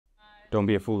Don't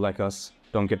be a fool like us,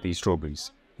 don't get these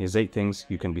strawberries. Here's 8 things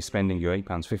you can be spending your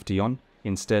 £8.50 on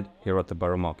instead here at the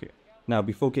Borough Market. Now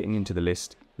before getting into the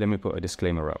list, let me put a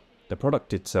disclaimer out. The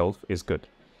product itself is good.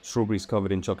 Strawberries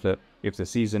covered in chocolate, if the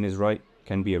season is right,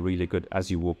 can be a really good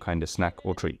as you walk kind of snack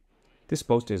or treat. This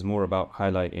post is more about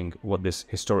highlighting what this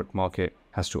historic market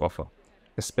has to offer,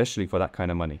 especially for that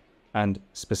kind of money. And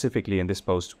specifically in this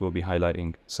post, we'll be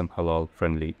highlighting some halal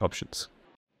friendly options.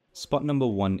 Spot number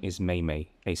 1 is Mei Mei,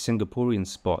 a Singaporean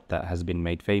spot that has been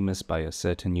made famous by a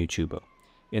certain YouTuber.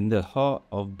 In the heart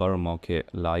of Borough Market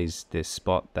lies this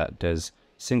spot that does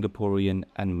Singaporean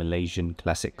and Malaysian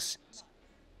classics.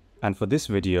 And for this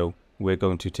video, we're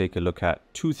going to take a look at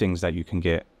 2 things that you can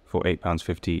get for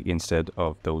 £8.50 instead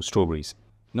of those strawberries.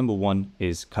 Number 1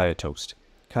 is kaya toast.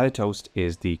 Kaya toast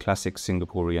is the classic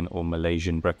Singaporean or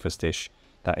Malaysian breakfast dish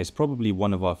that is probably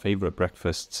one of our favorite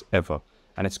breakfasts ever,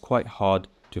 and it's quite hard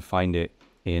to find it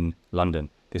in London.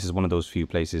 This is one of those few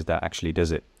places that actually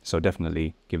does it, so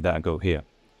definitely give that a go here.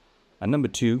 And number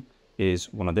 2 is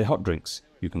one of their hot drinks.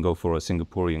 You can go for a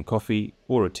Singaporean coffee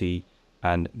or a tea,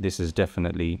 and this is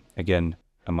definitely, again,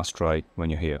 a must try when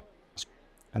you're here.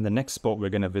 And the next spot we're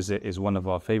going to visit is one of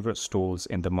our favorite stalls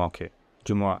in the market,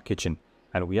 Juma Kitchen,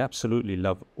 and we absolutely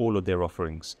love all of their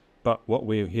offerings. But what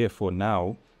we're here for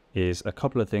now is a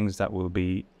couple of things that will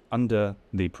be under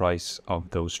the price of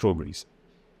those strawberries.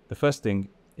 The first thing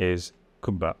is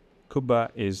Kubba. Kubba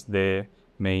is their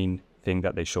main thing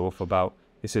that they show off about.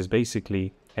 This is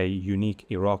basically a unique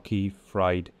Iraqi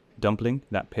fried dumpling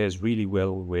that pairs really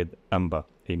well with amba,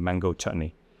 a mango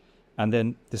chutney. And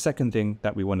then the second thing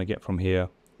that we want to get from here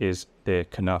is their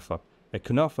kunafa. A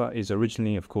kunafa is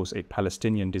originally, of course, a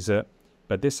Palestinian dessert,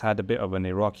 but this had a bit of an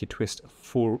Iraqi twist.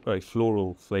 A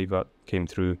floral flavor came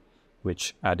through,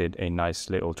 which added a nice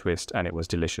little twist, and it was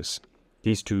delicious.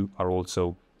 These 2 are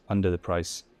also under the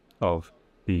price of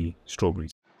the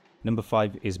strawberries. Number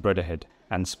 5 is Bread Ahead,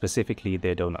 and specifically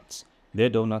their donuts. Their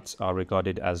donuts are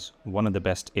regarded as one of the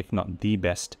best, if not the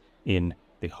best, in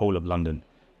the whole of London.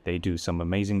 They do some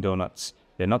amazing donuts.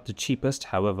 They're not the cheapest,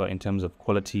 however, in terms of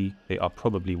quality, they are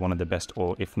probably one of the best,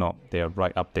 or if not, they are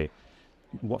right up there.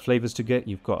 What flavors to get?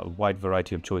 You've got a wide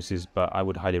variety of choices, but I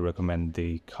would highly recommend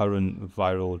the current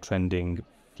viral trending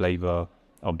flavor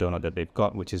of donut that they've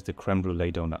got, which is the creme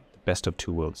brulee donut, the best of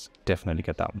 2 worlds. Definitely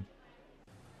get that one.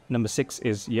 Number 6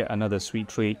 is yet another sweet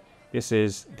treat. This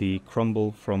is the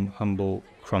crumble from Humble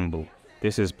Crumble.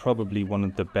 This is probably one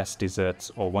of the best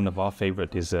desserts, or one of our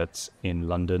favorite desserts in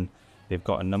London. They've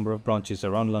got a number of branches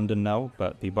around London now,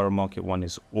 but the Borough Market one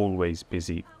is always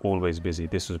busy, always busy.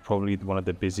 This is probably one of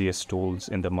the busiest stalls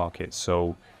in the market.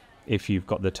 So if you've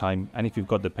got the time and if you've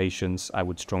got the patience, I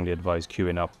would strongly advise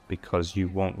queuing up, because you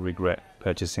won't regret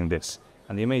purchasing this.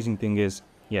 And the amazing thing is,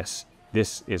 yes,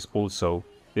 this is also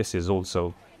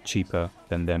cheaper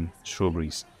than them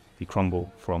strawberries. The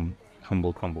crumble from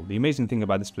Humble Crumble. The amazing thing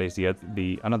about this place,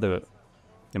 another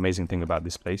amazing thing about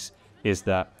this place is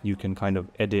that you can kind of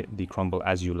edit the crumble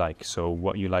as you like. So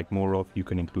what you like more of, you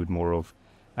can include more of,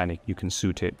 and you can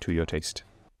suit it to your taste.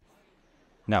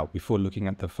 Now, before looking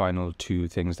at the final 2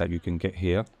 things that you can get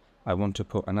here, I want to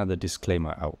put another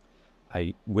disclaimer out.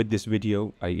 With this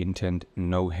video, I intend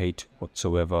no hate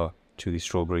whatsoever to the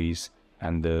strawberries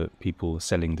and the people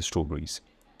selling the strawberries.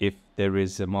 If there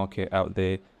is a market out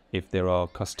there, if there are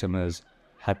customers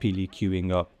happily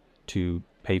queuing up to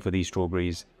pay for these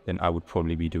strawberries, then I would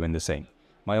probably be doing the same.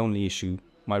 My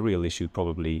real issue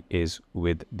probably is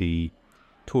with the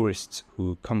tourists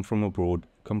who come from abroad,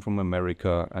 come from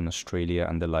America and Australia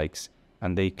and the likes,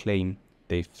 and they claim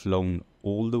they've flown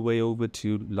all the way over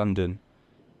to London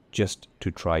just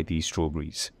to try these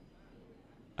strawberries.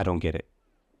 I don't get it.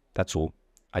 That's all.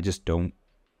 I just don't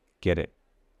get it.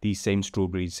 These same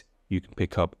strawberries you can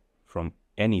pick up from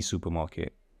any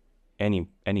supermarket,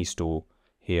 any store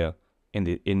here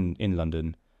in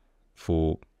London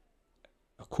for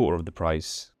a quarter of the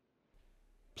price.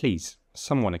 Please,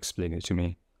 someone explain it to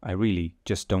me. I really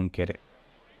just don't get it.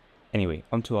 Anyway,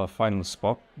 onto our final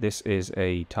spot. This is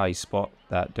a Thai spot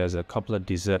that does a couple of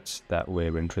desserts that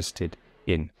we're interested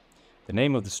in. The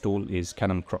name of the stall is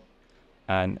Kanam Krok,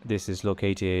 and this is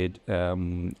located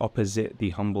opposite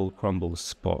the Humble Crumble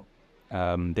spot.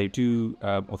 They do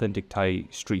authentic Thai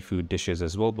street food dishes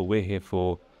as well, but we're here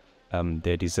for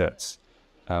their desserts,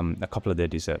 a couple of their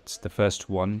desserts. The first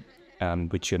one,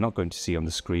 which you're not going to see on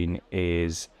the screen,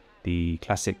 is the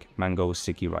classic mango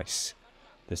sticky rice.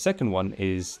 The second one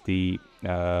is the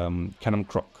Kanam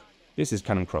Krok. This is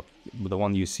Kanam Krok, the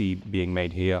one you see being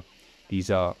made here.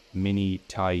 These are mini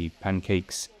Thai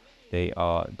pancakes. They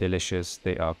are delicious,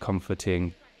 they are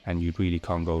comforting, and you really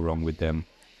can't go wrong with them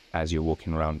as you're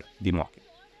walking around the market.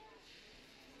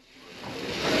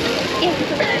 Shake.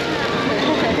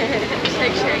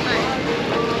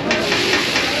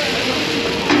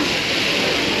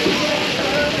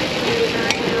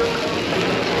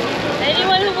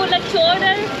 Anyone who would like to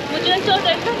order? Would you like to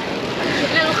order?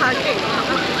 เรื่องลูกค้าเก่ง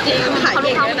จริงขายเ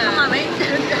ก่งด้วยนะเข้ามาไหม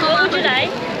What would you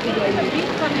like?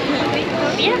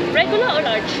 Yeah, regular or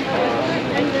large?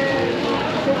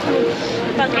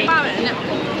 Okay. ป้าแบบนี้เนี่ย